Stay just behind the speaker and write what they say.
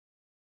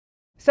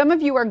Some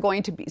of you are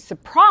going to be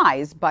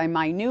surprised by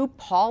my new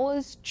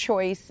Paula's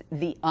Choice,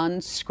 the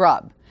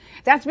UnScrub.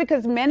 That's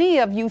because many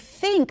of you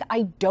think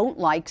I don't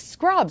like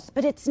scrubs,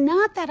 but it's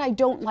not that I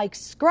don't like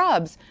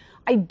scrubs.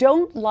 I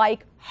don't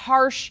like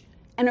harsh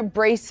and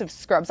abrasive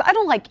scrubs. I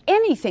don't like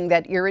anything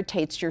that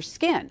irritates your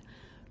skin.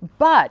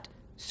 But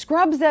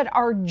scrubs that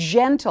are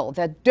gentle,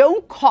 that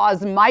don't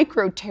cause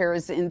micro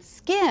tears in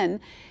skin,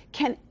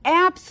 can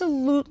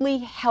absolutely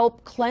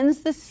help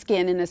cleanse the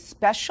skin in a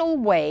special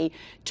way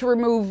to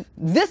remove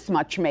this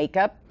much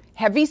makeup,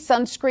 heavy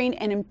sunscreen,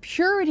 and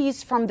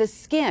impurities from the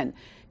skin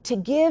to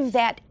give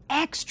that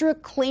extra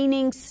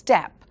cleaning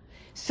step.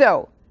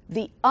 So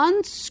the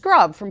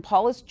UnScrub from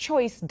Paula's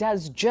Choice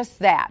does just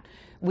that.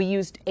 We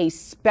used a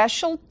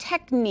special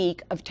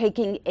technique of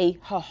taking a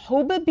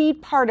jojoba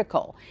bead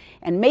particle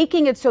and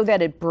making it so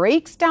that it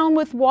breaks down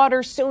with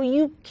water so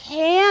you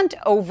can't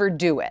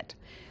overdo it.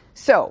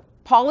 So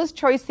Paula's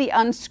Choice, the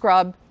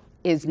UnScrub,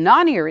 is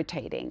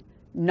non-irritating,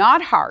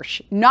 not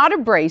harsh, not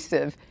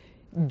abrasive,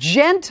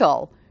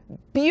 gentle,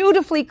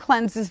 beautifully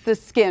cleanses the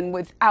skin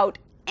without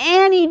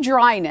any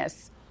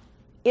dryness.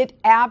 It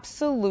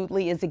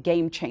absolutely is a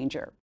game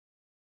changer.